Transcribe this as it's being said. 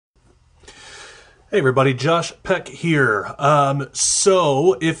Hey everybody, Josh Peck here.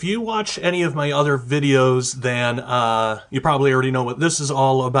 So if you watch any of my other videos, then you probably already know what this is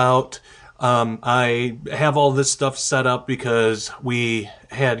all about. I have all this stuff set up because we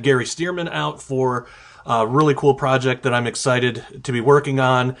had Gary Stearman out for a really cool project that I'm excited to be working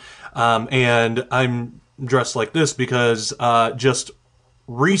on. And I'm dressed like this because just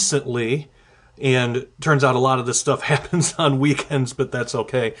recently, and turns out a lot of this stuff happens on weekends, but that's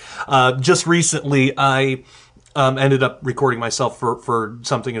okay. Just recently, I ended up recording myself for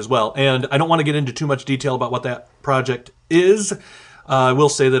something as well. And I don't want to get into too much detail about what that project is. I will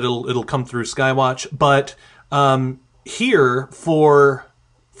say that it'll come through Skywatch. But here, for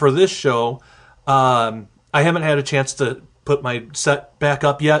this show, I haven't had a chance to put my set back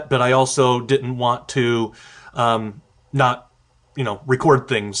up yet, but I also didn't want to not record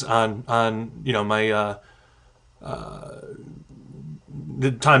things on my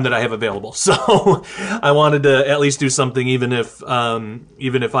the time that I have available. So I wanted to at least do something, even if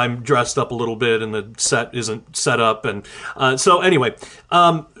I'm dressed up a little bit and the set isn't set up. And so anyway,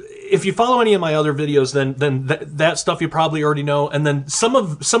 if you follow any of my other videos, then that stuff you probably already know. And then some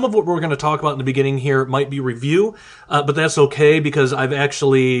of what we're going to talk about in the beginning here might be review, but that's okay because I've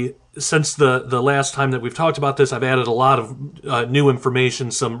actually, since the last time that we've talked about this, I've added a lot of new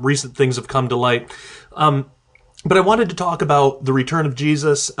information. Some recent things have come to light. But I wanted to talk about the return of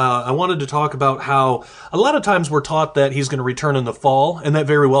Jesus. I wanted to talk about how a lot of times we're taught that he's going to return in the fall, and that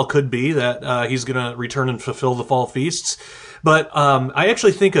very well could be that he's going to return and fulfill the fall feasts. But I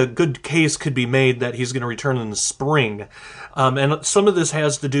actually think a good case could be made that he's going to return in the spring. And some of this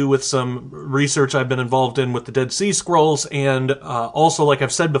has to do with some research I've been involved in with the Dead Sea Scrolls. And also, like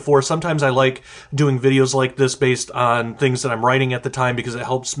I've said before, sometimes I like doing videos like this based on things that I'm writing at the time because it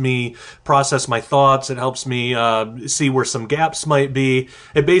helps me process my thoughts. It helps me see where some gaps might be.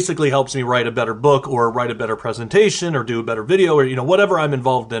 It basically helps me write a better book or write a better presentation or do a better video or, whatever I'm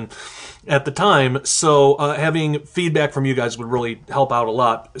involved in at the time. So having feedback from you guys would really help out a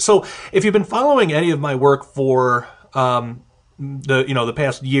lot. So if you've been following any of my work for the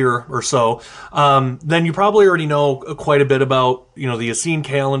past year or so, then you probably already know quite a bit about the Essene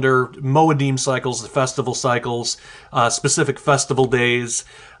calendar, Moedim cycles, the festival cycles, specific festival days,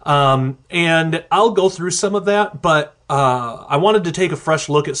 and I'll go through some of that. But I wanted to take a fresh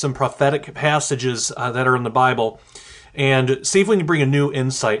look at some prophetic passages that are in the Bible and see if we can bring a new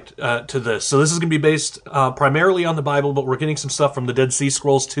insight to this. So this is going to be based primarily on the Bible, but we're getting some stuff from the Dead Sea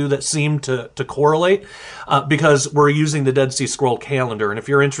Scrolls too that seem to correlate because we're using the Dead Sea Scroll calendar. And if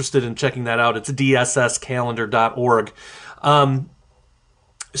you're interested in checking that out, it's dsscalendar.org.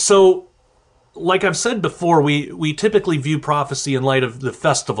 So like I've said before, we typically view prophecy in light of the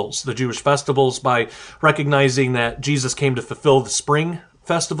festivals, the Jewish festivals, by recognizing that Jesus came to fulfill the spring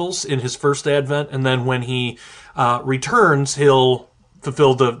festivals in his first advent, and then when he returns, he'll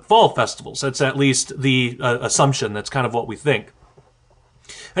fulfill the fall festivals. That's at least the assumption. That's kind of what we think.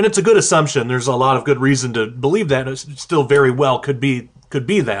 And it's a good assumption. There's a lot of good reason to believe that. It still very well could be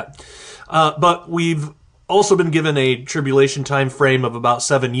that. But we've also been given a tribulation time frame of about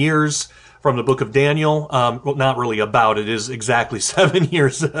 7 years from the book of Daniel. Well, not really about. It is exactly 7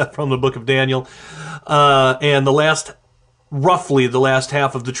 years from the book of Daniel. And roughly the last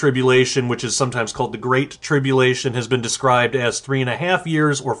half of the tribulation, which is sometimes called the Great Tribulation, has been described as 3.5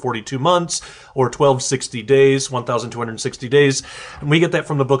 years or 42 months or 1260 days, 1,260 days. And we get that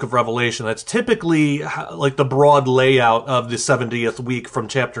from the book of Revelation. That's typically like the broad layout of the 70th week from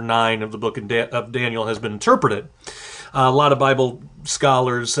chapter 9 of the book of Daniel has been interpreted. A lot of Bible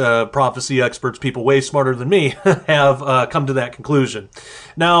scholars, prophecy experts, people way smarter than me have come to that conclusion.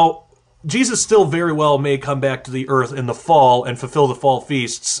 Now, Jesus still very well may come back to the earth in the fall and fulfill the fall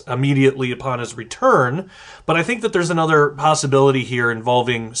feasts immediately upon his return, but I think that there's another possibility here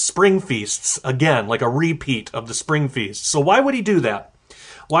involving spring feasts, again, like a repeat of the spring feasts. So why would he do that?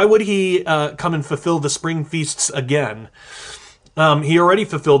 Why would he come and fulfill the spring feasts again? He already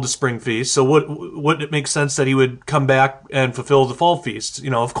fulfilled the spring feast, so wouldn't it make sense that he would come back and fulfill the fall feasts?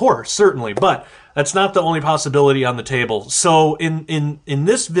 Of course, certainly, but that's not the only possibility on the table. So in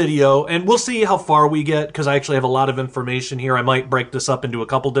this video, and we'll see how far we get, because I actually have a lot of information here. I might break this up into a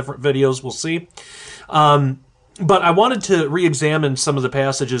couple different videos. We'll see. But I wanted to re-examine some of the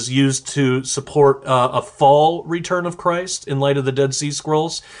passages used to support a fall return of Christ in light of the Dead Sea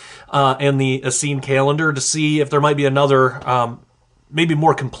Scrolls and the Essene calendar to see if there might be another, maybe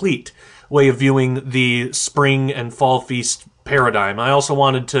more complete way of viewing the spring and fall feast paradigm. I also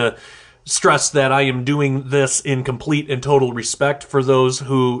wanted to stress that I am doing this in complete and total respect for those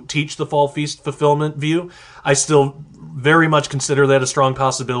who teach the fall feast fulfillment view. I still very much consider that a strong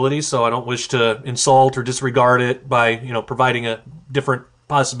possibility, so I don't wish to insult or disregard it by, providing a different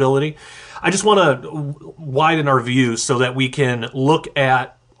possibility. I just want to widen our view so that we can look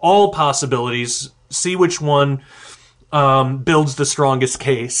at all possibilities, see which one builds the strongest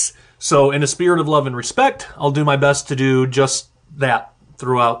case. So in a spirit of love and respect, I'll do my best to do just that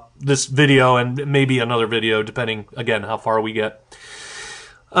throughout this video and maybe another video, depending, again, how far we get.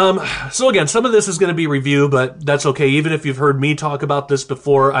 So again, some of this is going to be review, but that's okay. Even if you've heard me talk about this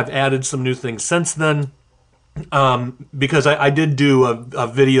before, I've added some new things since then. Because I did do a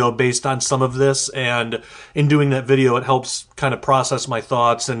video based on some of this, and in doing that video, it helps kind of process my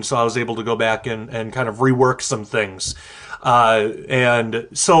thoughts, and so I was able to go back and kind of rework some things. And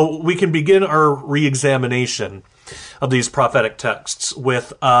so we can begin our re-examination of these prophetic texts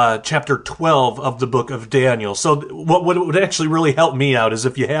with chapter 12 of the book of Daniel. So what would actually really help me out is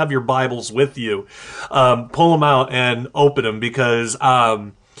if you have your Bibles with you, pull them out and open them, because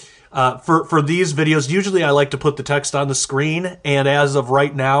for these videos, usually I like to put the text on the screen, and as of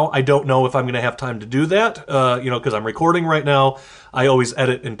right now, I don't know if I'm going to have time to do that, because I'm recording right now. I always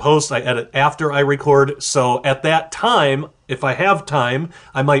edit in post. I edit after I record, so at that time, if I have time,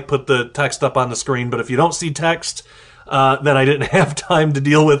 I might put the text up on the screen, but if you don't see text, then I didn't have time to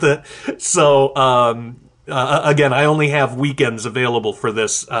deal with it. So, again, I only have weekends available for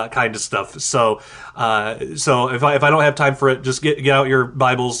this kind of stuff. So if I don't have time for it, just get out your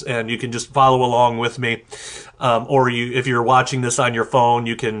Bibles and you can just follow along with me. Or if you're watching this on your phone,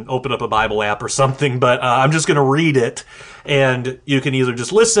 you can open up a Bible app or something. But I'm just going to read it, and you can either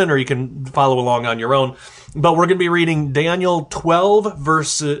just listen or you can follow along on your own. But we're going to be reading Daniel 12,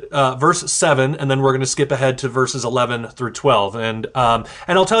 verse 7, and then we're going to skip ahead to verses 11 through 12. And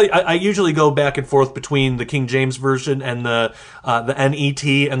I'll tell you, I usually go back and forth between the King James Version and the NET,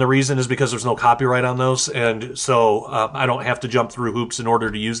 and the reason is because there's no copyright on those, and so I don't have to jump through hoops in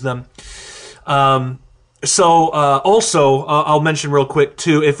order to use them. Also, I'll mention real quick,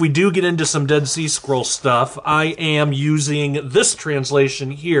 too, if we do get into some Dead Sea Scroll stuff, I am using this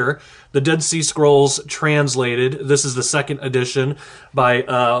translation here, the Dead Sea Scrolls Translated. This is the second edition by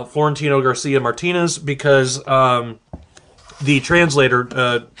Florentino Garcia Martinez, because the translator,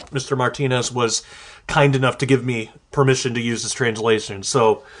 Mr. Martinez, was kind enough to give me permission to use this translation.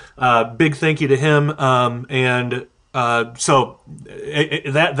 So, big thank you to him, so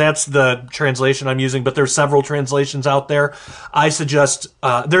that's the translation I'm using, but there's several translations out there. I suggest,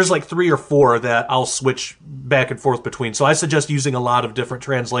 there's like 3 or 4 that I'll switch back and forth between. So I suggest using a lot of different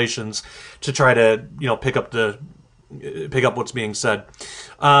translations to try to, pick up what's being said.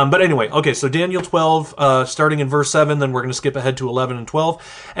 But anyway, okay, so Daniel 12, starting in verse 7, then we're going to skip ahead to 11 and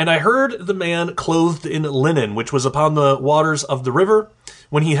 12. And I heard the man clothed in linen, which was upon the waters of the river,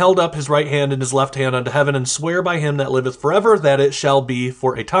 when he held up his right hand and his left hand unto heaven, and swear by him that liveth forever, that it shall be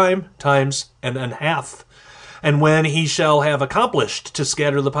for a time, times, and an half. And when he shall have accomplished to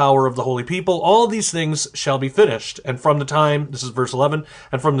scatter the power of the holy people, all these things shall be finished. And from the time, this is verse 11,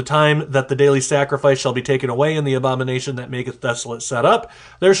 and from the time that the daily sacrifice shall be taken away, and the abomination that maketh desolate set up,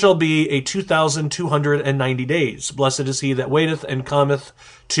 there shall be a 2,290 days. Blessed is he that waiteth and cometh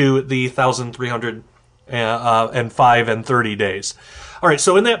to the 1,305 and 30 days. All right,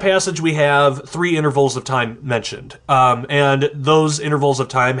 so in that passage we have 3 intervals of time mentioned, and those intervals of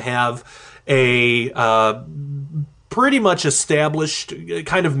time have a pretty much established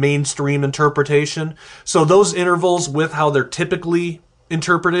kind of mainstream interpretation. So those intervals, with how they're typically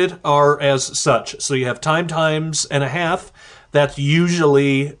interpreted, are as such. So you have time, times, and a half. That's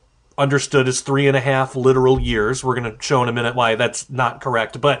usually understood as 3.5 literal years. We're going to show in a minute why that's not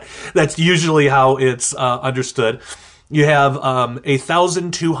correct, but that's usually how it's understood. You have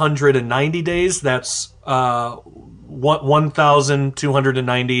 1,290 days. That's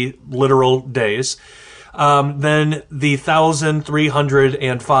 1,290 literal days. Then the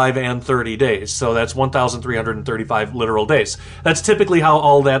 1,305 and 30 days. So that's 1,335 literal days. That's typically how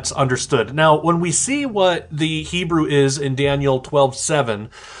all that's understood. Now, when we see what the Hebrew is in Daniel 12:7,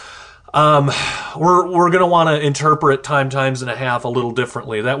 we're going to want to interpret time, times, and a half a little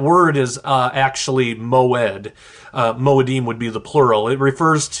differently. That word is actually moed. Moedim would be the plural. It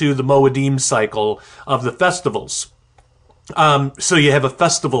refers to the Moedim cycle of the festivals. So you have a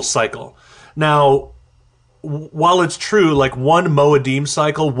festival cycle. Now, while it's true, like one Moedim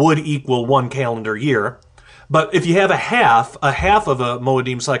cycle would equal 1 calendar year, but if you have a half of a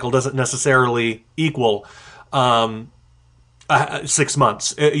Moedim cycle doesn't necessarily equal 6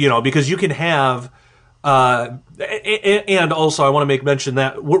 months, because you can have, and also I want to make mention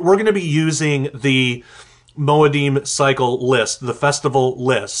that we're going to be using the Moedim cycle list, the festival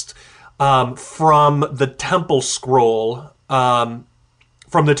list, from the Temple Scroll, from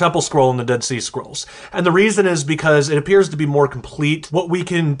the Temple Scroll and the Dead Sea Scrolls. And the reason is because it appears to be more complete. What we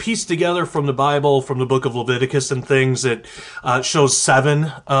can piece together from the Bible, from the book of Leviticus and things, it shows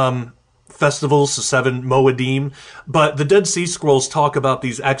 7 festivals, so 7 Moedim. But the Dead Sea Scrolls talk about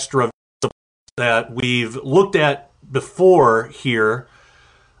these extra that we've looked at before here.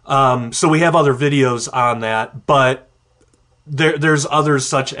 So we have other videos on that, but there's others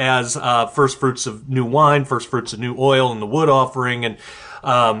such as first fruits of new wine, first fruits of new oil, and the wood offering, and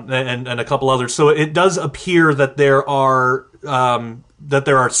a couple others. So it does appear that there are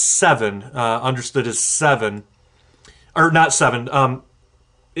 7, understood as 7, or not 7.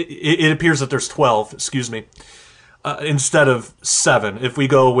 It appears that there's 12. Excuse me. Instead of 7, if we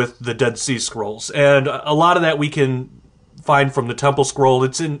go with the Dead Sea Scrolls, and a lot of that we can find from the Temple Scroll.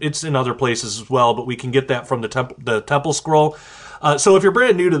 It's in other places as well, but we can get that from the Temple Scroll. So if you're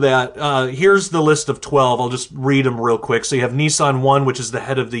brand new to that, here's the list of 12. I'll just read them real quick. So you have Nisan 1, which is the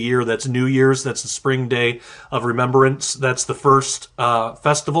head of the year. That's New Year's. That's the spring day of remembrance. That's the first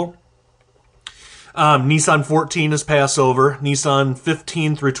festival. Nisan 14 is Passover. Nisan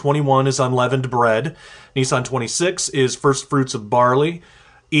 15 through 21 is unleavened bread. Nisan 26 is first fruits of barley.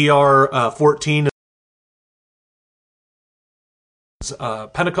 ER 14 is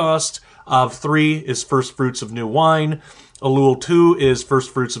Pentecost. Av 3 is first fruits of new wine. Elul 2 is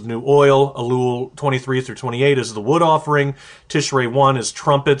first fruits of new oil. Elul 23 through 28 is the wood offering. Tishrei 1 is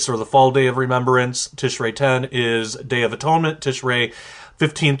trumpets, or the fall day of remembrance. Tishrei 10 is Day of Atonement. Tishrei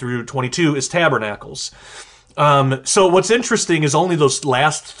 15 through 22 is tabernacles. So what's interesting is only those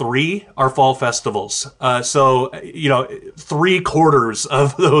last 3 are fall festivals. So, 3/4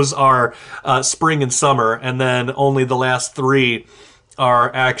 of those are spring and summer, and then only the last 3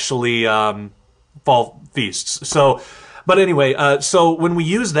 are actually fall feasts. So, but anyway, so when we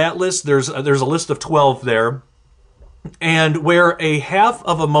use that list, there's a list of 12 there. And where a half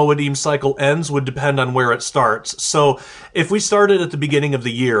of a Moedim cycle ends would depend on where it starts. So if we started at the beginning of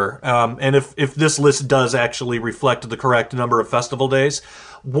the year, and if this list does actually reflect the correct number of festival days,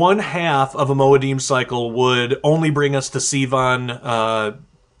 1/2 of a Moedim cycle would only bring us to Sivan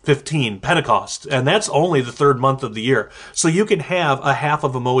 15, Pentecost. And that's only the 3rd month of the year. So you can have a half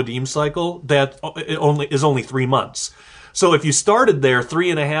of a Moedim cycle that is only 3 months. So if you started there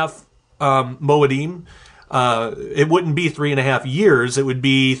 3.5 Moedim, it wouldn't be 3.5 years. It would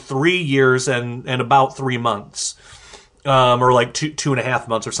be 3 years and about 3 months, or like 2.5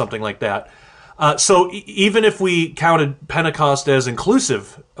 months or something like that. So even if we counted Pentecost as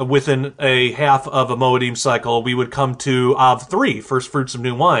inclusive within a half of a Moedim cycle, we would come to Av 3, first fruits of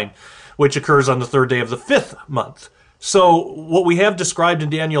new wine, which occurs on the 3rd day of the 5th month. So what we have described in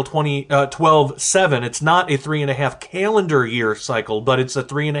Daniel 12:7, it's not a 3.5 calendar year cycle, but it's a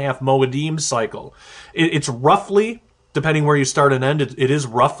 3.5 Moedim cycle. It's roughly, depending where you start and end, it is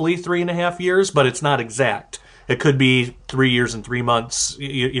roughly 3.5 years, but it's not exact. It could be 3 years and 3 months.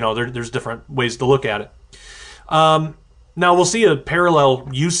 There's different ways to look at it. Now we'll see a parallel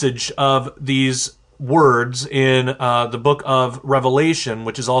usage of these words in the book of Revelation,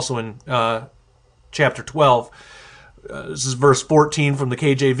 which is also in chapter 12. This is verse 14 from the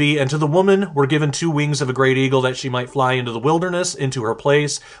KJV. And to the woman were given 2 wings of a great eagle, that she might fly into the wilderness, into her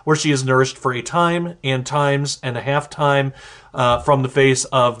place, where she is nourished for a time and times and a half time from the face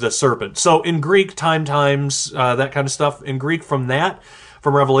of the serpent. So in Greek, times, that kind of stuff. In Greek, from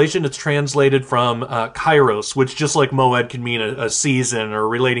Revelation, it's translated from kairos, which just like moed can mean a season or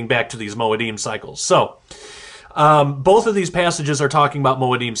relating back to these Moedim cycles. So both of these passages are talking about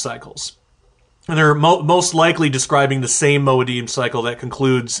Moedim cycles. And they're most likely describing the same Moedim cycle that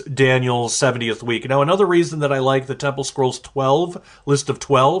concludes Daniel's 70th week. Now, another reason that I like the Temple Scrolls 12, list of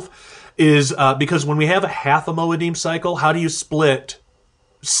 12, is because when we have a half a Moedim cycle, how do you split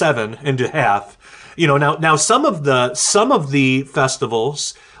 7 into half? Now some of the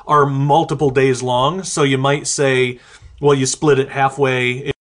festivals are multiple days long, so you might say, well, you split it halfway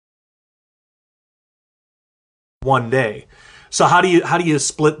in one day. So how do you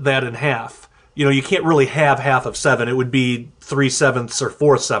split that in half? You can't really have half of 7. It would be 3/7 or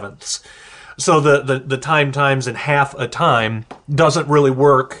 4/7. So the times and half a time doesn't really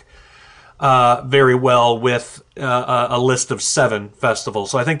work very well with a list of 7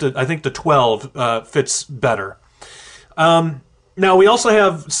 festivals. So I think the 12 fits better. Now we also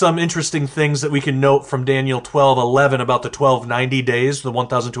have some interesting things that we can note from Daniel 12:11 about the 1290 days, the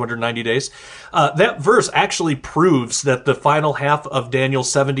 1,290 days. That verse actually proves that the final half of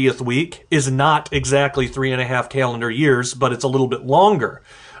Daniel's 70th week is not exactly 3.5 calendar years, but it's a little bit longer.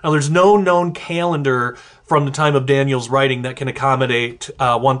 Now, there's no known calendar from the time of Daniel's writing that can accommodate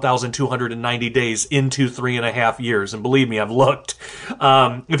 1,290 days into 3.5 years. And believe me, I've looked.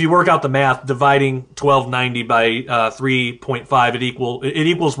 If you work out the math, dividing 1290 by 3.5, it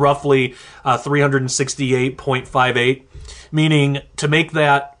equals roughly 368.58. Meaning to make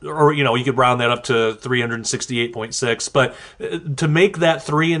that, or you could round that up to 368.6, but to make that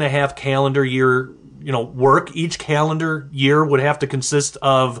 3.5 calendar year work, each calendar year would have to consist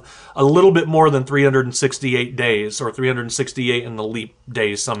of a little bit more than 368 days, or 368 in the leap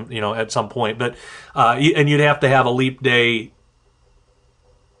days, at some point. But and you'd have to have a leap day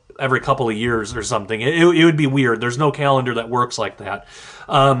every couple of years or something. It would be weird. There's no calendar that works like that.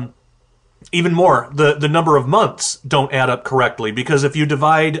 Even more, the number of months don't add up correctly, because if you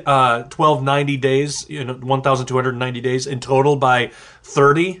divide 1290 days, 1,290 days in total by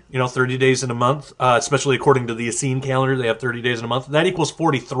 30, 30 days in a month, especially according to the Essene calendar, they have 30 days in a month, that equals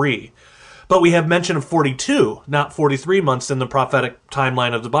 43. But we have mention of 42, not 43 months in the prophetic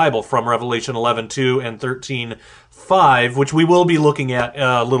timeline of the Bible from Revelation 11:2 and 13:5, which we will be looking at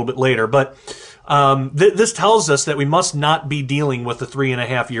a little bit later. But this tells us that we must not be dealing with a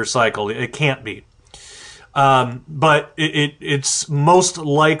 3.5 year cycle. It can't be. But it's most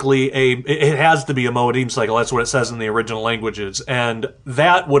likely it has to be a Moedim cycle. That's what it says in the original languages. And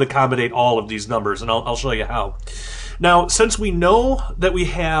that would accommodate all of these numbers. And I'll show you how. Now, since we know that we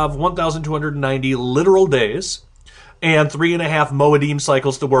have 1,290 literal days and 3.5 Moedim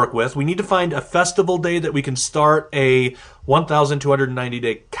cycles to work with, we need to find a festival day that we can start a 1,290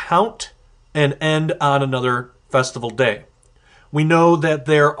 day count and end on another festival day. We know that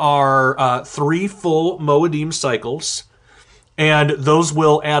there are 3 full Moedim cycles, and those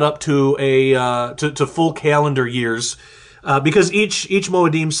will add up to to full calendar years, because each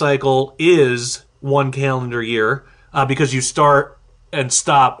Moedim cycle is 1 calendar year, because you start and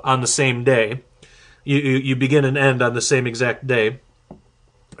stop on the same day. You begin and end on the same exact day.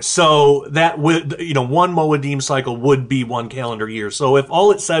 So that would, 1 Moedim cycle would be 1 calendar year. So if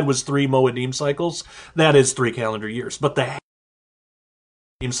all it said was 3 Moedim cycles, that is 3 calendar years. But the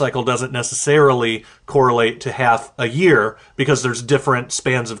Moedim cycle doesn't necessarily correlate to half a year, because there's different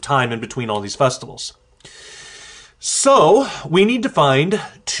spans of time in between all these festivals. So we need to find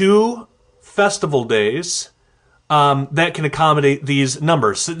 2 festival days that can accommodate these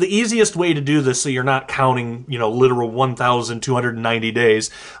numbers. So the easiest way to do this, so you're not counting, literal 1,290 days,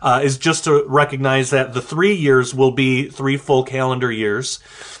 is just to recognize that the 3 years will be 3 full calendar years.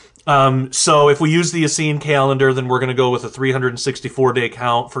 So if we use the Essene calendar, then we're going to go with a 364-day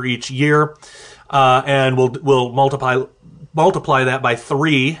count for each year, and we'll multiply that by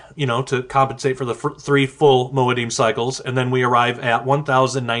 3, to compensate for the 3 full Moedim cycles, and then we arrive at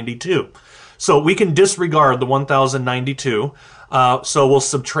 1,092. So we can disregard the 1,092. So we'll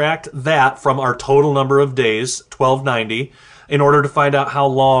subtract that from our total number of days, 1,290, in order to find out how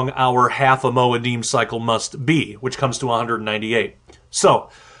long our half a Moedim cycle must be, which comes to 198. So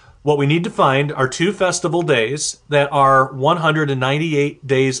what we need to find are 2 festival days that are 198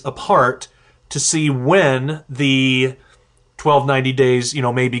 days apart to see when the 1,290 days,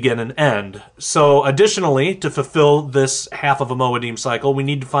 may begin and end. So additionally, to fulfill this half of a Moedim cycle, we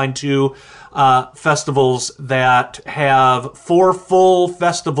need to find 2 festivals that have 4 full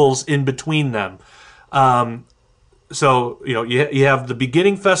festivals in between them. So, you have the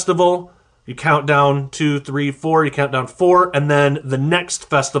beginning festival, you count down 2, 3, 4, you count down 4, and then the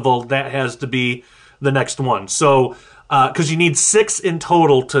next festival, that has to be the next one. So, because you need 6 in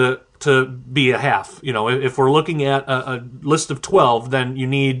total to be a half. If we're looking at a list of 12, then you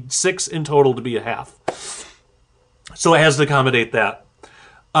need 6 in total to be a half. So it has to accommodate that.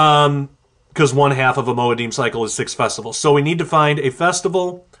 Because 1/2 of a Moedim cycle is 6 festivals. So we need to find a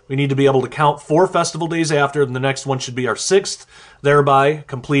festival. We need to be able to count 4 festival days after, and the next one should be our 6th, thereby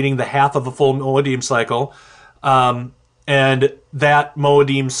completing the half of a full Moedim cycle. And that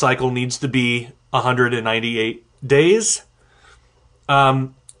Moedim cycle needs to be 198 days.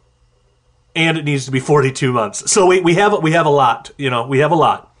 And it needs to be 42 months. So we have a lot, we have a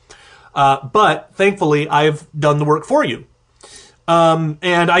lot. But thankfully, I've done the work for you.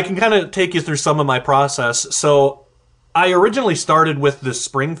 And I can kind of take you through some of my process. So I originally started with the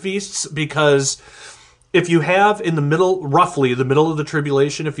spring feasts, because if you have in the middle, roughly the middle of the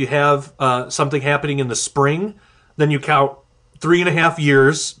tribulation, if you have something happening in the spring, then you count 3.5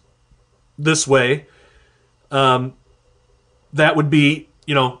 years this way. That would be,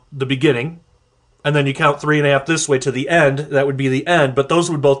 the beginning. And then you count 3.5 this way to the end. That would be the end. But those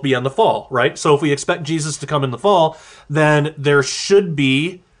would both be on the fall, right? So if we expect Jesus to come in the fall, then there should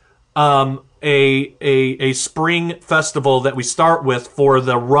be a spring festival that we start with for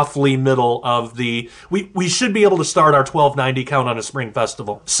the roughly middle of the... We should be able to start our 1290 count on a spring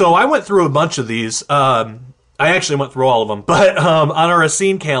festival. So I went through a bunch of these. I actually went through all of them. But on our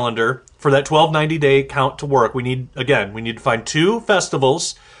Essene calendar, for that 1290 day count to work, we need to find 2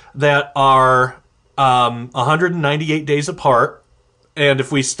 festivals that are 198 days apart. And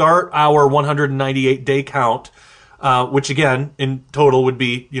if we start our 198 day count... which again, in total would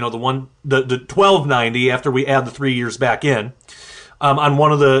be, the 1290 after we add the 3 years back in, on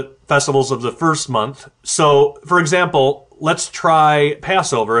one of the festivals of the first month. So, for example, let's try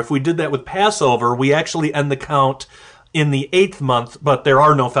Passover. If we did that with Passover, we actually end the count in the 8th month, but there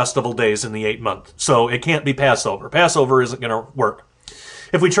are no festival days in the 8th month. So it can't be Passover. Passover isn't going to work.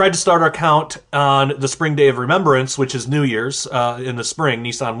 If we tried to start our count on the spring day of remembrance, which is New Year's in the spring,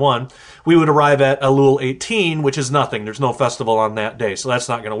 Nisan 1, we would arrive at Elul 18, which is nothing. There's no festival on that day, so that's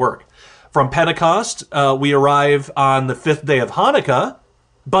not going to work. From Pentecost, we arrive on the 5th day of Hanukkah,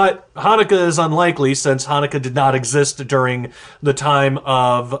 but Hanukkah is unlikely since Hanukkah did not exist during the time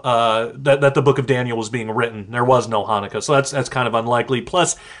of that the book of Daniel was being written. There was no Hanukkah, so that's kind of unlikely.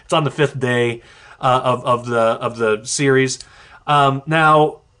 Plus, it's on the 5th day of the series.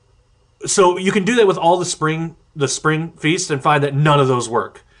 Now, so you can do that with all the spring feasts and find that none of those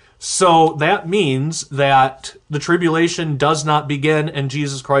work. So that means that the tribulation does not begin and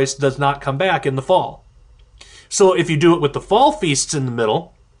Jesus Christ does not come back in the fall. So if you do it with the fall feasts in the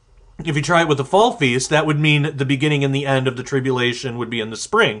middle, if you try it with the fall feast, that would mean the beginning and the end of the tribulation would be in the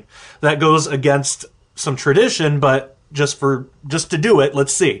spring. That goes against some tradition, but just to do it,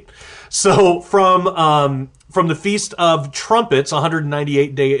 let's see. So from the Feast of Trumpets,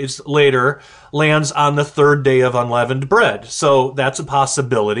 198 days later, lands on the 3rd day of unleavened bread. So that's a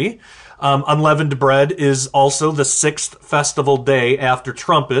possibility. Unleavened bread is also the 6th festival day after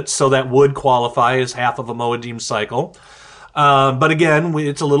trumpets, so that would qualify as half of a Moedim cycle. But again,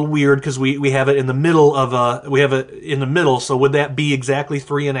 it's a little weird because we have it in the middle so would that be exactly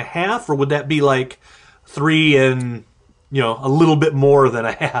 3.5, or would that be like 3 and... a little bit more than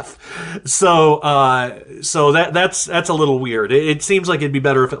a half. So that's a little weird. It seems like it'd be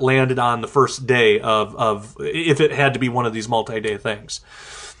better if it landed on the first day of if it had to be one of these multi-day things.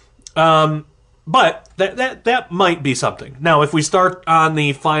 But that might be something. Now, if we start on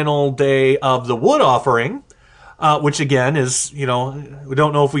the final day of the wood offering, which again is, we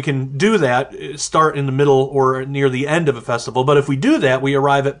don't know if we can do that, start in the middle or near the end of a festival. But if we do that, we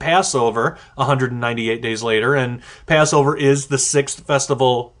arrive at Passover 198 days later, and Passover is the 6th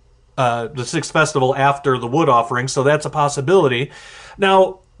festival after the wood offering, so that's a possibility.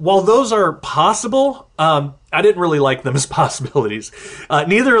 Now, while those are possible, I didn't really like them as possibilities.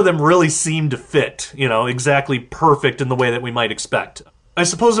 Neither of them really seem to fit, exactly perfect in the way that we might expect. I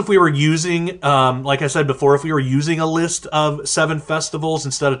suppose if we were using, like I said before, if we were using a list of 7 festivals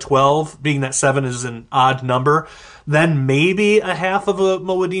instead of 12, being that 7 is an odd number, then maybe a half of a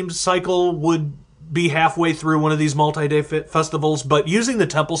Moedim cycle would be halfway through one of these multi-day festivals. But using the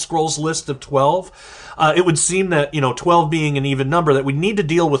Temple Scrolls list of 12, it would seem that, 12 being an even number, that we need to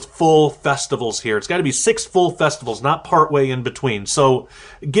deal with full festivals here. It's got to be 6 full festivals, not partway in between. So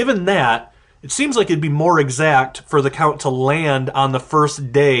given that, it seems like it'd be more exact for the count to land on the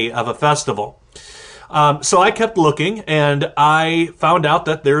first day of a festival. So I kept looking, and I found out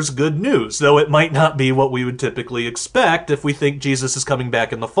that there's good news, though it might not be what we would typically expect if we think Jesus is coming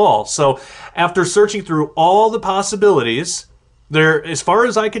back in the fall. So after searching through all the possibilities, there, as far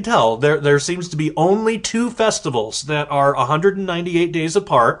as I could tell, there seems to be only 2 festivals that are 198 days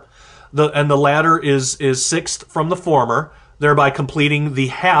apart, and the latter is 6th from the former, thereby completing the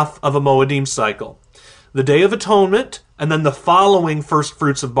half of a Moedim cycle. The Day of Atonement, and then the following first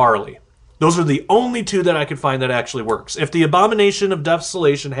fruits of barley. Those are the only 2 that I could find that actually works. If the abomination of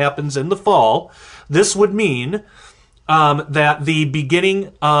desolation happens in the fall, this would mean that the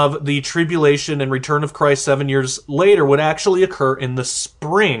beginning of the tribulation and return of Christ 7 years later would actually occur in the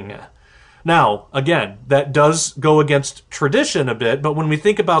spring. Now, again, that does go against tradition a bit, but when we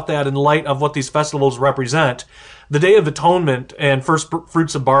think about that in light of what these festivals represent, the Day of Atonement and First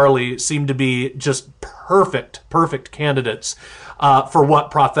Fruits of Barley seem to be just perfect candidates for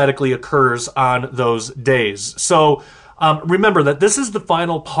what prophetically occurs on those days. So remember that this is the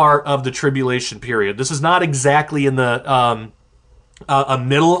final part of the tribulation period. This is not exactly in the a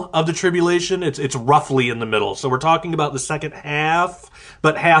middle of the tribulation. It's roughly in the middle. So we're talking about the second half,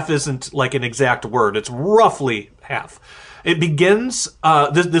 but half isn't like an exact word. It's roughly half. It begins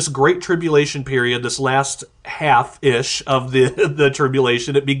this great tribulation period, this last half-ish of the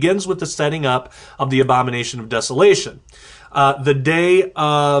tribulation. It begins with the setting up of the abomination of desolation. The Day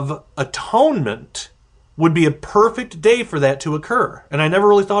of Atonement would be a perfect day for that to occur. And I never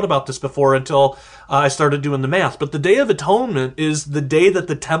really thought about this before until I started doing the math. But the Day of Atonement is the day that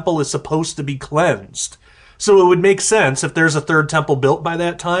the temple is supposed to be cleansed. So it would make sense, if there's a third temple built by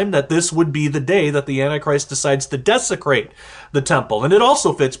that time, that this would be the day that the Antichrist decides to desecrate the temple. And it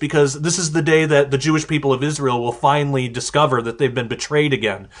also fits because this is the day that the Jewish people of Israel will finally discover that they've been betrayed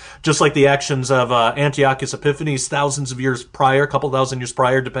again. Just like the actions of Antiochus Epiphanes thousands of years prior, a couple thousand years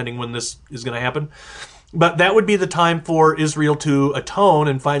prior, depending when this is going to happen. But that would be the time for Israel to atone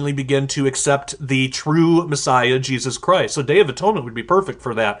and finally begin to accept the true Messiah, Jesus Christ. So Day of Atonement would be perfect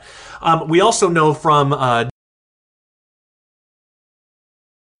for that. We also know from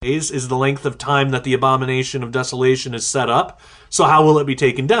days is the length of time that the abomination of desolation is set up. So how will it be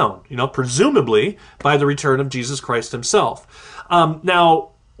taken down? Presumably by the return of Jesus Christ himself. Now,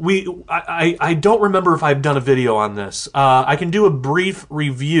 I don't remember if I've done a video on this. I can do a brief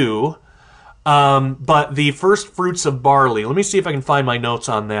review. But the first fruits of barley, let me see if I can find my notes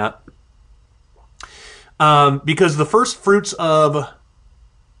on that. Because the first fruits of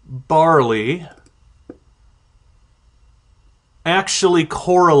barley actually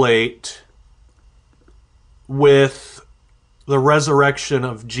correlate with the resurrection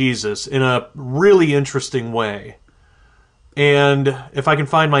of Jesus in a really interesting way. And if I can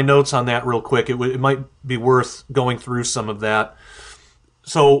find my notes on that real quick, it might be worth going through some of that.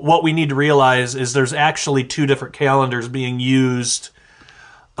 So what we need to realize is there's actually two different calendars being used.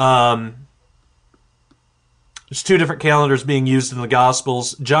 There's two different calendars being used in the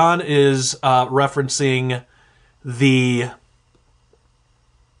Gospels. John is referencing the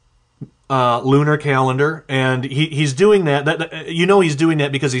lunar calendar, and he's doing that. He's doing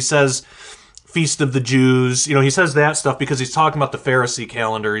that because he says Feast of the Jews. He says that stuff because he's talking about the Pharisee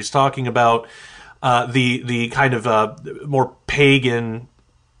calendar. He's talking about the kind of more pagan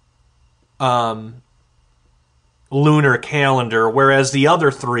lunar calendar, whereas the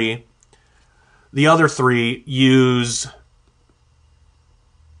other three use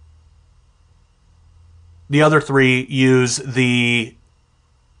the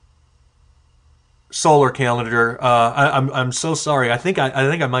solar calendar. I'm so sorry. I think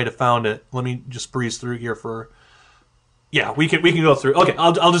I might have found it. Let me just breeze through here for. Yeah, we can go through. Okay,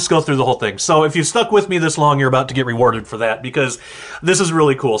 I'll just go through the whole thing. So if you stuck with me this long, you're about to get rewarded for that because this is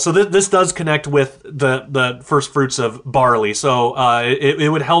really cool. So this does connect with the first fruits of barley. So it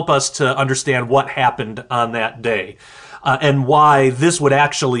would help us to understand what happened on that day and why this would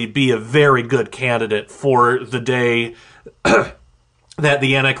actually be a very good candidate for the day that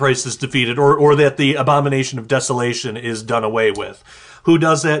the Antichrist is defeated or that the abomination of desolation is done away with. Who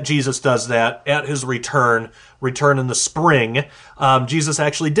does that? Jesus does that at his return in the spring. Jesus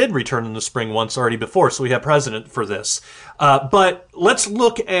actually did return in the spring once already before, so we have precedent for this. But let's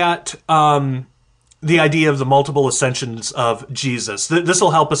look at the idea of the multiple ascensions of Jesus. This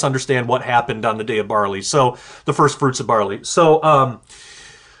will help us understand what happened on the day of barley. So the first fruits of barley. So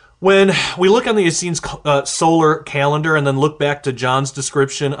when we look on the Essenes solar calendar and then look back to John's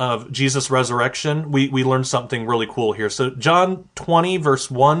description of Jesus' resurrection, we learn something really cool here. So John 20,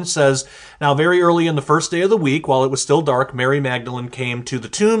 verse 1 says, "Now very early in the first day of the week, while it was still dark, Mary Magdalene came to the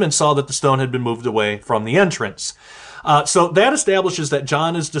tomb and saw that the stone had been moved away from the entrance." So that establishes that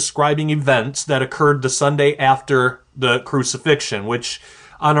John is describing events that occurred the Sunday after the crucifixion, which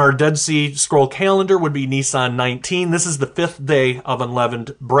on our Dead Sea Scroll calendar would be Nisan 19. This is the 5th day of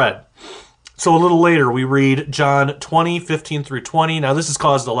unleavened bread. So a little later, we read John 20, 15 through 20. Now, this has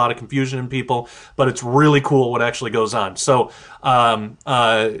caused a lot of confusion in people, but it's really cool what actually goes on. So, in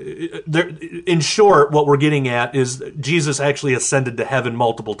short, what we're getting at is Jesus actually ascended to heaven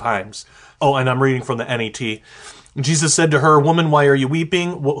multiple times. Oh, and I'm reading from the NET. Jesus said to her, "Woman, why are you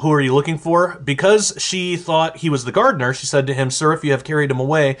weeping? Who are you looking for?" Because she thought he was the gardener, she said to him, "Sir, if you have carried him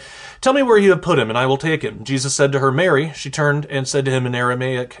away, tell me where you have put him, and I will take him." Jesus said to her, "Mary." She turned and said to him in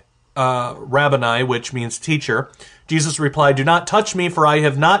Aramaic, Rabboni, which means teacher. Jesus replied, "Do not touch me, for I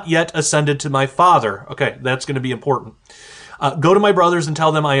have not yet ascended to my Father." Okay, that's going to be important. "Go to my brothers and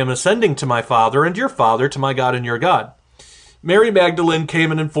tell them I am ascending to my Father and your Father, to my God and your God." Mary Magdalene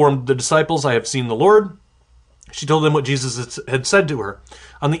came and informed the disciples, "I have seen the Lord." She told them what Jesus had said to her.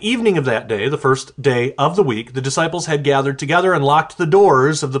 On the evening of that day, the first day of the week, the disciples had gathered together and locked the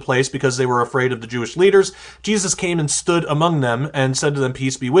doors of the place because they were afraid of the Jewish leaders. Jesus came and stood among them and said to them,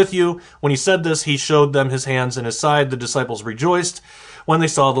 "Peace be with you." When he said this, he showed them his hands and his side. The disciples rejoiced when they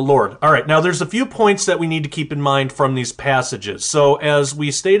saw the Lord. All right, now there's a few points that we need to keep in mind from these passages. So as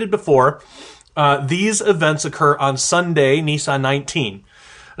we stated before, these events occur on Sunday, Nisan 19.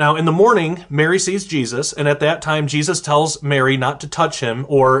 Now, in the morning, Mary sees Jesus, and at that time, Jesus tells Mary not to touch him,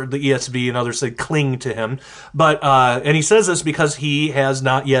 or the ESV and others say cling to him. And he says this because he has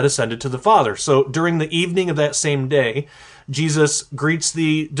not yet ascended to the Father. So during the evening of that same day, Jesus greets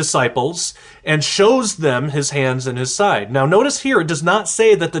the disciples and shows them his hands and his side. Now, notice here, it does not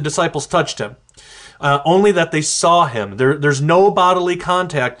say that the disciples touched him. Only that they saw him. There's no bodily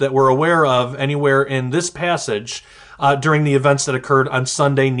contact that we're aware of anywhere in this passage during the events that occurred on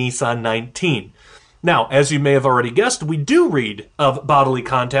Sunday, Nisan 19. Now, as you may have already guessed, we do read of bodily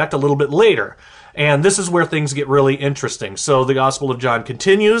contact a little bit later. And this is where things get really interesting. So the Gospel of John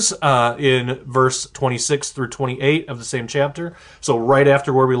continues in verse 26 through 28 of the same chapter. So right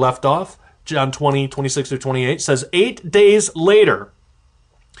after where we left off, John 20, 26 through 28 says, 8 days later,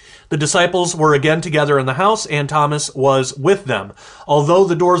 the disciples were again together in the house, and Thomas was with them. Although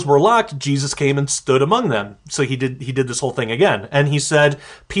the doors were locked, Jesus came and stood among them. So he did this whole thing again. And he said,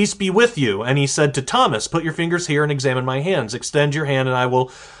 "Peace be with you." And he said to Thomas, "Put your fingers here and examine my hands. Extend your hand and I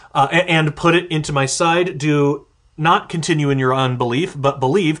will, and put it into my side. Do not continue in your unbelief, but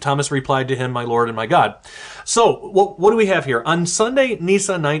believe." Thomas replied to him, "My Lord and my God." So, what do we have here? On Sunday,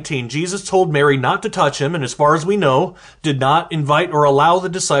 Nisan 19, Jesus told Mary not to touch him, and as far as we know, did not invite or allow the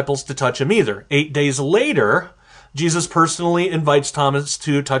disciples to touch him either. 8 days later, Jesus personally invites Thomas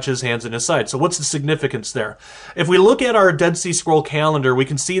to touch his hands and his side. So what's the significance there? If we look at our Dead Sea Scroll calendar, we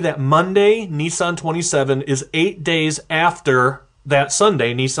can see that Monday, Nisan 27, is 8 days after that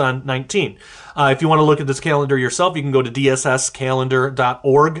Sunday, Nisan 19. If you want to look at this calendar yourself, you can go to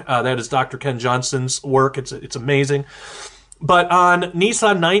dsscalendar.org. That is Dr. Ken Johnson's work. It's amazing. But on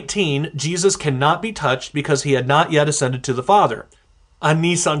Nisan 19, Jesus cannot be touched because he had not yet ascended to the Father. On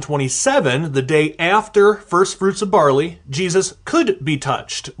Nisan 27, the day after first fruits of barley, Jesus could be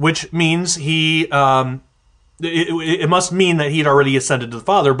touched, which means it must mean that he had already ascended to the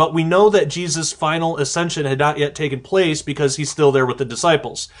Father, but we know that Jesus' final ascension had not yet taken place because he's still there with the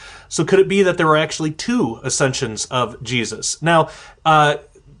disciples. So could it be that there were actually two ascensions of Jesus? Now,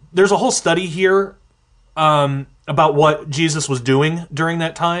 there's a whole study here about what Jesus was doing during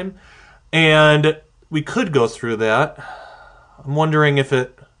that time, and we could go through that. I'm wondering if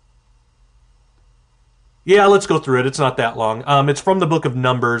it... Yeah, let's go through it. It's not that long. It's from the book of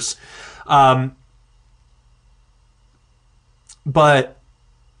Numbers. But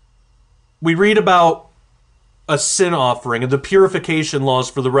we read about a sin offering and the purification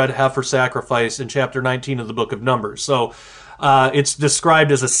laws for the red heifer sacrifice in chapter 19 of the book of Numbers. So it's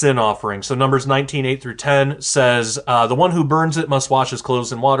described as a sin offering. So Numbers 19, 8 through 10 says, the one who burns it must wash his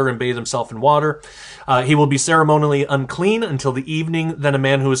clothes in water and bathe himself in water. He will be ceremonially unclean until the evening. Then a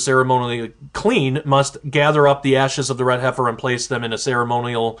man who is ceremonially clean must gather up the ashes of the red heifer and place them in a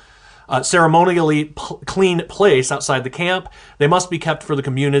ceremonially clean place outside the camp. They must be kept for the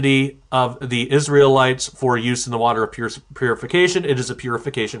community of the Israelites for use in the water of purification. It is a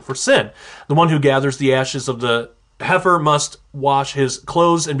purification for sin. The one who gathers the ashes of the heifer must wash his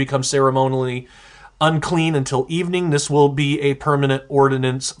clothes and become ceremonially unclean until evening. This will be a permanent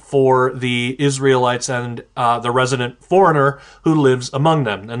ordinance for the Israelites and the resident foreigner who lives among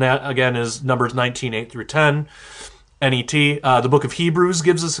them. And that, again, is Numbers 19, 8 through 10. NET. The book of Hebrews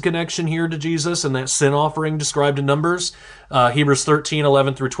gives us a connection here to Jesus and that sin offering described in Numbers. Hebrews 13,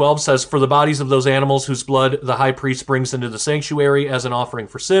 11 through 12 says, "For the bodies of those animals whose blood the high priest brings into the sanctuary as an offering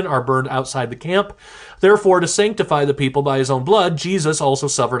for sin are burned outside the camp. Therefore, to sanctify the people by his own blood, Jesus also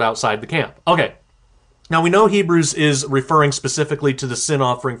suffered outside the camp." Okay. Now, we know Hebrews is referring specifically to the sin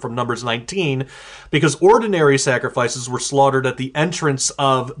offering from Numbers 19 because ordinary sacrifices were slaughtered at the entrance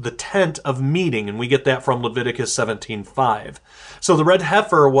of the tent of meeting, and we get that from Leviticus 17:5. So the red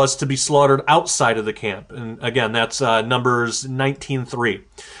heifer was to be slaughtered outside of the camp, and again, that's Numbers 19:3.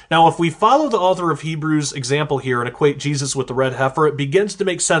 Now, if we follow the author of Hebrews' example here and equate Jesus with the red heifer, it begins to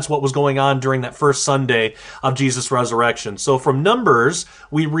make sense what was going on during that first Sunday of Jesus' resurrection. So from Numbers,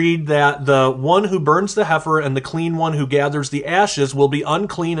 we read that the one who burns the heifer and the clean one who gathers the ashes will be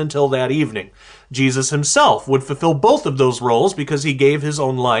unclean until that evening. Jesus himself would fulfill both of those roles because he gave his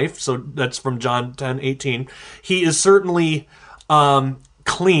own life. So that's from John 10:18. He is certainly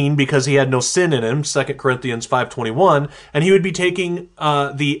clean because he had no sin in him, 2 Corinthians 5:21, and he would be taking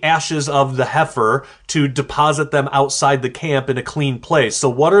the ashes of the heifer to deposit them outside the camp in a clean place. So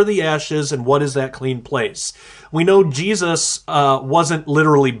what are the ashes and what is that clean place? We know Jesus wasn't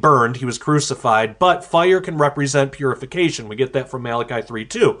literally burned, he was crucified, but fire can represent purification. We get that from Malachi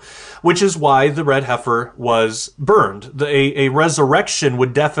 3:2, which is why the red heifer was burned. A resurrection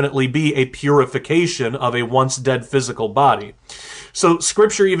would definitely be a purification of a once dead physical body. So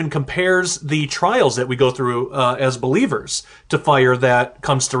Scripture even compares the trials that we go through as believers to fire that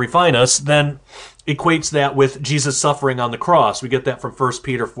comes to refine us, then equates that with Jesus suffering on the cross. We get that from 1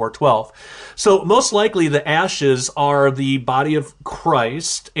 Peter 4:12. So most likely the ashes are the body of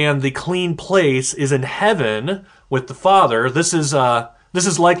Christ, and the clean place is in heaven with the Father. This is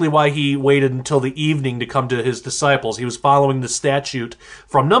likely why he waited until the evening to come to his disciples. He was following the statute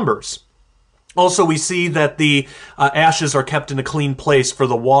from Numbers. Also, we see that the ashes are kept in a clean place for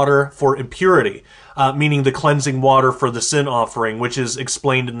the water for impurity, meaning the cleansing water for the sin offering, which is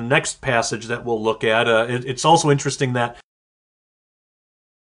explained in the next passage that we'll look at. It's also interesting that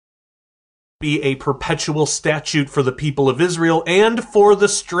be a perpetual statute for the people of Israel and for the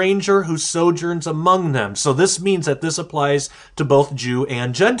stranger who sojourns among them. So this means that this applies to both Jew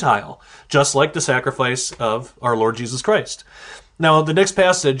and Gentile, just like the sacrifice of our Lord Jesus Christ. Now, the next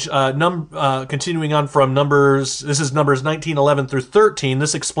passage, continuing on from Numbers, this is Numbers 19:11 through 13.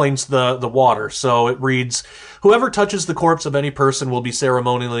 This explains the water. So it reads, "Whoever touches the corpse of any person will be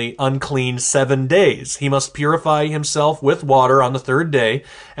ceremonially unclean 7 days. He must purify himself with water on the 3rd day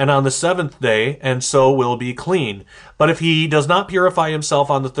and on the 7th day, and so will be clean. But if he does not purify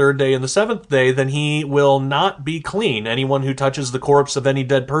himself on the 3rd day and the 7th day, then he will not be clean. Anyone who touches the corpse of any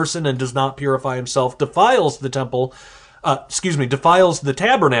dead person and does not purify himself defiles the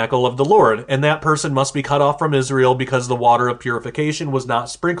tabernacle of the Lord, and that person must be cut off from Israel because the water of purification was not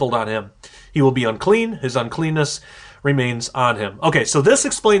sprinkled on him. He will be unclean. His uncleanness remains on him." Okay, so this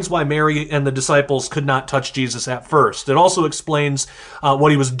explains why Mary and the disciples could not touch Jesus at first. It also explains what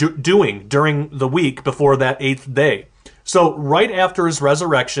he was doing during the week before that 8th day. So right after his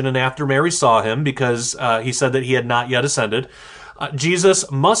resurrection and after Mary saw him, because he said that he had not yet ascended, Jesus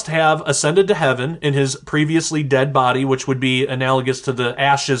must have ascended to heaven in his previously dead body, which would be analogous to the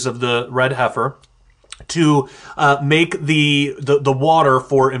ashes of the red heifer, to make the water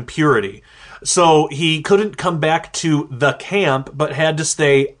for impurity. So he couldn't come back to the camp, but had to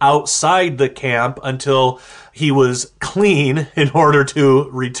stay outside the camp until he was clean in order to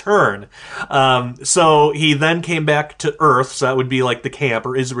return. So he then came back to earth, so that would be like the camp,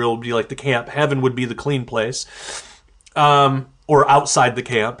 or Israel would be like the camp. Heaven would be the clean place. Or outside the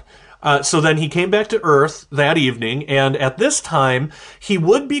camp. So then he came back to earth that evening, and at this time, he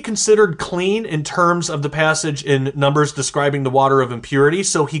would be considered clean in terms of the passage in Numbers describing the water of impurity,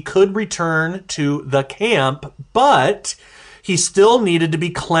 so he could return to the camp, but he still needed to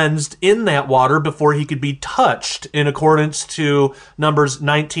be cleansed in that water before he could be touched in accordance to Numbers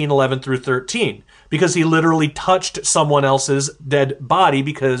 19:11 through 13, because he literally touched someone else's dead body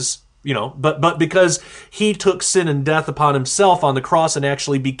because but because he took sin and death upon himself on the cross and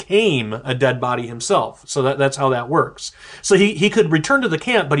actually became a dead body himself. So that's how that works. So he could return to the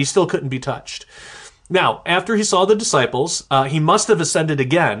camp, but he still couldn't be touched. Now, after he saw the disciples, he must have ascended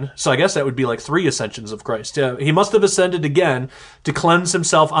again. So I guess that would be like 3 ascensions of Christ. He must have ascended again to cleanse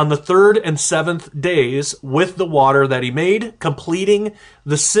himself on the 3rd and 7th days with the water that he made, completing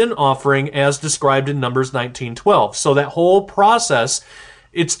the sin offering as described in Numbers 19:12. So that whole process,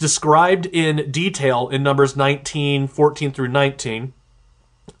 it's described in detail in Numbers 19:14 through 19.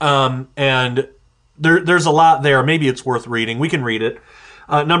 And there's a lot there. Maybe it's worth reading. We can read it.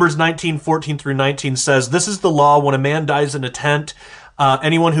 Numbers 19:14 through 19 says, "This is the law when a man dies in a tent.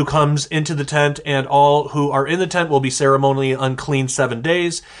 Anyone who comes into the tent and all who are in the tent will be ceremonially unclean 7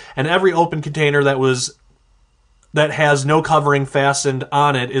 days. And every open container that has no covering fastened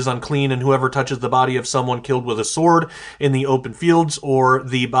on it is unclean, and whoever touches the body of someone killed with a sword in the open fields, or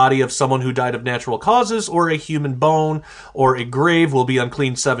the body of someone who died of natural causes, or a human bone, or a grave will be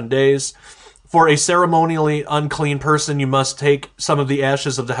unclean 7 days. For a ceremonially unclean person, you must take some of the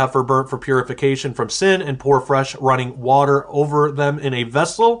ashes of the heifer burnt for purification from sin and pour fresh running water over them in a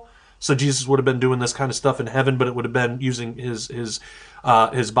vessel." So Jesus would have been doing this kind of stuff in heaven, but it would have been using his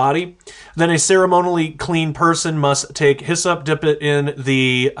body. "Then a ceremonially clean person must take hyssop, dip it in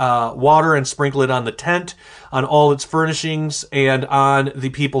the water, and sprinkle it on the tent, on all its furnishings, and on the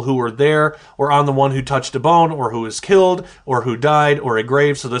people who were there, or on the one who touched a bone, or who was killed, or who died, or a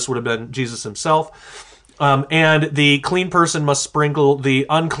grave." So this would have been Jesus himself. "And the clean person must sprinkle the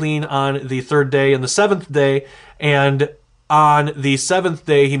unclean on the 3rd day and the 7th day, and on the 7th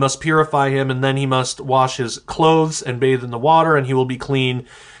day he must purify him, and then he must wash his clothes and bathe in the water, and he will be clean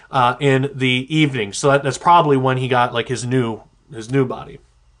in the evening." So that's probably when he got like his new body.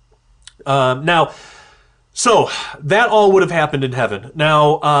 Now, So that all would have happened in heaven.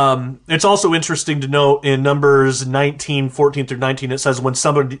 Now, it's also interesting to note in Numbers 19:14 through 19, it says when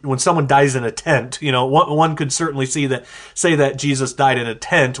someone dies in a tent, one could certainly say that Jesus died in a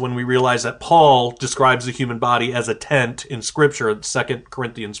tent when we realize that Paul describes the human body as a tent in Scripture, 2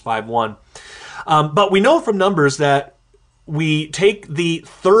 Corinthians 5:1. But we know from Numbers that we take the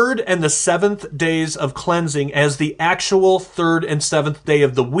third and the seventh days of cleansing as the actual third and seventh day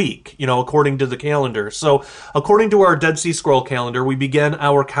of the week, according to the calendar. So according to our Dead Sea Scroll calendar, we begin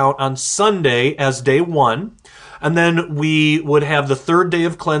our count on Sunday as day one. And then we would have the third day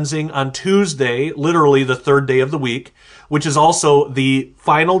of cleansing on Tuesday, literally the third day of the week, which is also the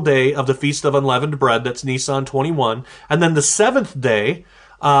final day of the Feast of Unleavened Bread. That's Nisan 21. And then the seventh day,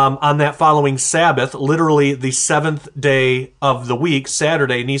 on that following Sabbath, literally the seventh day of the week,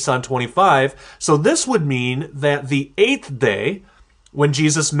 Saturday, Nisan 25. So this would mean that the eighth day, when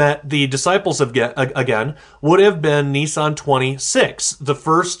Jesus met the disciples again, would have been Nisan 26, the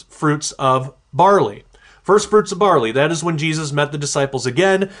first fruits of barley. First fruits of barley, that is when Jesus met the disciples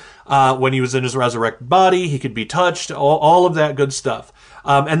again, when he was in his resurrected body, he could be touched, all of that good stuff.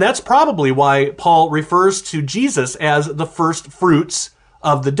 And that's probably why Paul refers to Jesus as the first fruits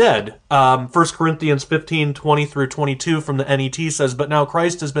of the dead. 1 Corinthians 15:20 through 22 from the NET says, "But now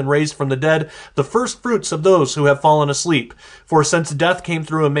Christ has been raised from the dead, the first fruits of those who have fallen asleep. For since death came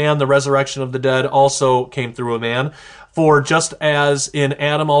through a man, the resurrection of the dead also came through a man. For just as in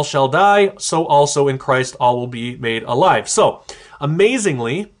Adam all shall die, so also in Christ all will be made alive." So,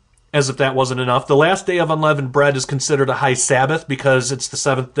 amazingly, as if that wasn't enough, the last day of unleavened bread is considered a high Sabbath because it's the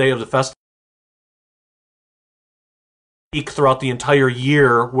seventh day of the festival throughout the entire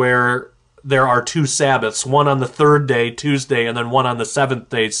year where there are two Sabbaths, one on the third day, Tuesday, and then one on the seventh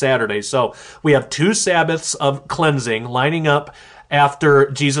day, Saturday. So we have two Sabbaths of cleansing lining up after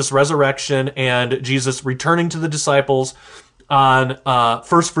Jesus' resurrection and Jesus returning to the disciples on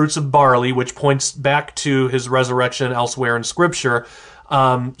first fruits of barley, which points back to his resurrection elsewhere in Scripture.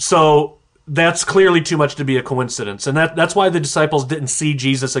 So that's clearly too much to be a coincidence. And that's why the disciples didn't see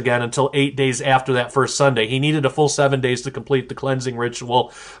Jesus again until 8 days after that first Sunday. He needed a full 7 days to complete the cleansing ritual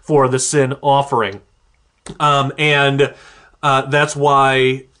for the sin offering. And that's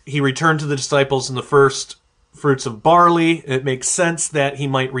why he returned to the disciples in the first fruits of barley. It makes sense that he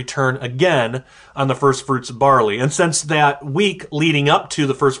might return again on the first fruits of barley. And since that week leading up to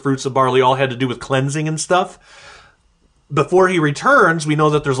the first fruits of barley all had to do with cleansing and stuff, before he returns, we know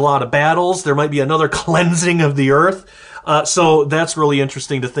that there's a lot of battles. There might be another cleansing of the earth. So that's really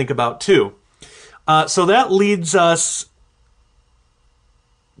interesting to think about too. So that leads us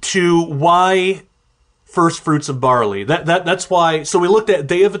to why first fruits of barley. That's why. So we looked at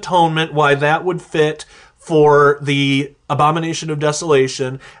Day of Atonement, why that would fit for the abomination of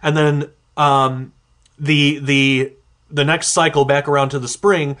desolation, and then the next cycle back around to the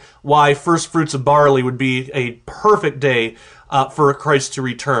spring, why first fruits of barley would be a perfect day for Christ to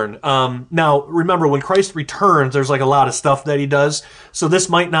return. Now, remember, when Christ returns, there's like a lot of stuff that he does. So this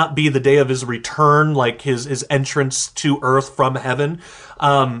might not be the day of his return, like his entrance to earth from heaven.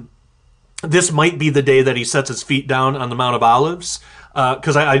 This might be the day that he sets his feet down on the Mount of Olives,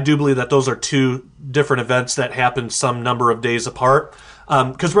 because I do believe that those are two different events that happen some number of days apart.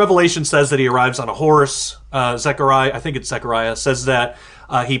 Because Revelation says that he arrives on a horse. Zechariah says that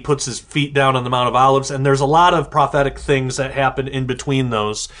he puts his feet down on the Mount of Olives, and there's a lot of prophetic things that happen in between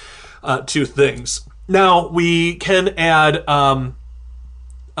those two things. Now, we can add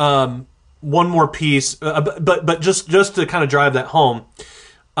one more piece, but just to kind of drive that home,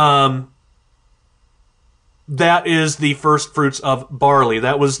 that is the first fruits of barley.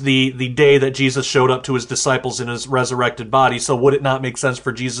 That was the day that Jesus showed up to his disciples in his resurrected body. So would it not make sense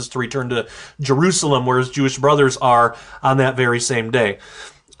for Jesus to return to Jerusalem, where his Jewish brothers are, on that very same day?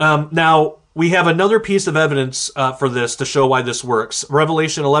 Now, we have another piece of evidence for this to show why this works.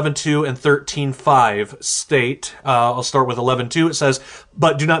 Revelation 11:2 and 13:5 state, I'll start with 11:2. It says,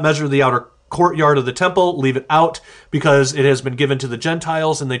 "But do not measure the outer courtyard of the temple, leave it out, because it has been given to the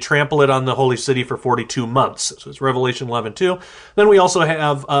Gentiles, and they trample it on the holy city for 42 months. So it's Revelation 11:2. Then we also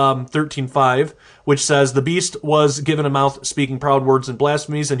have 13:5, which says, "The beast was given a mouth speaking proud words and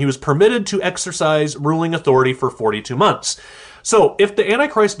blasphemies, and he was permitted to exercise ruling authority for 42 months. So if the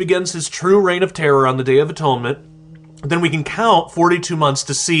Antichrist begins his true reign of terror on the Day of Atonement, then we can count 42 months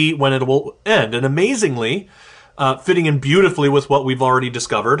to see when it will end. And amazingly, fitting in beautifully with what we've already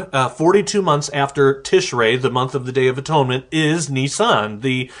discovered. 42 months after Tishrei, the month of the Day of Atonement, is Nisan,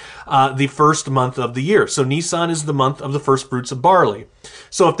 the first month of the year. So Nisan is the month of the first fruits of barley.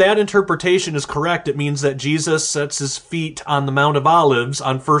 So if that interpretation is correct, it means that Jesus sets his feet on the Mount of Olives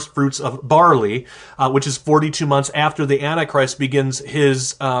on first fruits of barley, which is 42 months after the Antichrist begins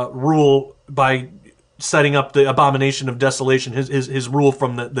his rule by setting up the abomination of desolation, his rule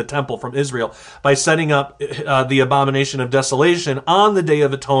from the temple from Israel, by setting up the abomination of desolation on the Day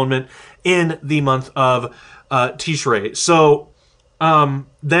of Atonement in the month of Tishrei. So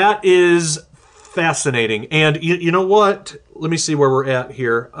that is fascinating. And you know what? Let me see where we're at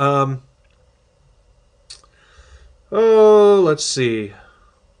here. Let's see.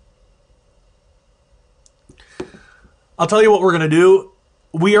 I'll tell you what we're going to do.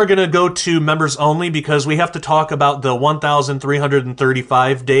 We are going to go to members only because we have to talk about the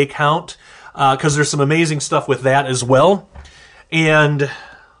 1,335 day count because there's some amazing stuff with that as well. And I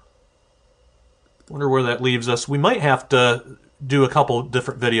wonder where that leaves us. We might have to do a couple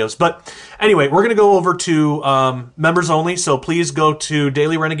different videos. But anyway, we're going to go over to members only. So please go to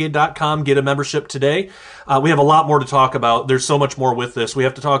dailyrenegade.com, get a membership today. We have a lot more to talk about. There's so much more with this. We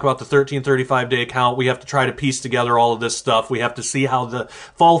have to talk about the 1335-day count. We have to try to piece together all of this stuff. We have to see how the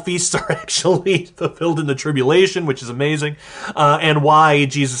fall feasts are actually fulfilled in the tribulation, which is amazing, and why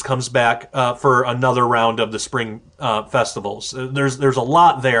Jesus comes back for another round of the spring festivals. There's a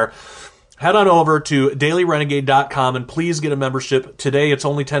lot there. Head on over to dailyrenegade.com and please get a membership today. It's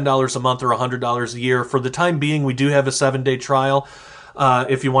only $10 a month or $100 a year. For the time being, we do have a 7-day trial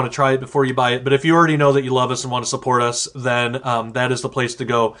if you want to try it before you buy it. But if you already know that you love us and want to support us, then that is the place to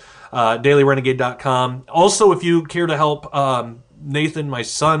go, dailyrenegade.com. Also, if you care to help Nathan, my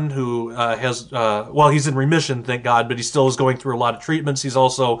son, who he's in remission, thank God, but he still is going through a lot of treatments. He's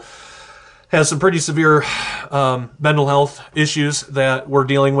also has some pretty severe mental health issues that we're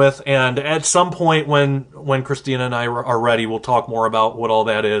dealing with. And at some point when Christina and I are ready, we'll talk more about what all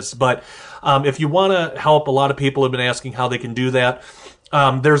that is. But if you want to help, a lot of people have been asking how they can do that.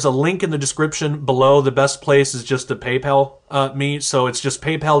 There's a link in the description below. The best place is just to PayPal me. So it's just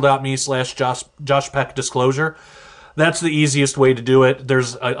paypal.me/Josh Peck Disclosure. That's the easiest way to do it.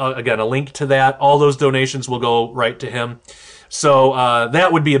 There's, again, a link to that. All those donations will go right to him. So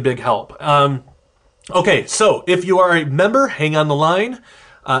that would be a big help. Okay, so if you are a member, hang on the line.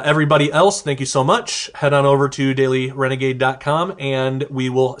 Everybody else, thank you so much. Head on over to dailyrenegade.com, and we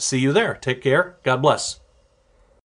will see you there. Take care. God bless.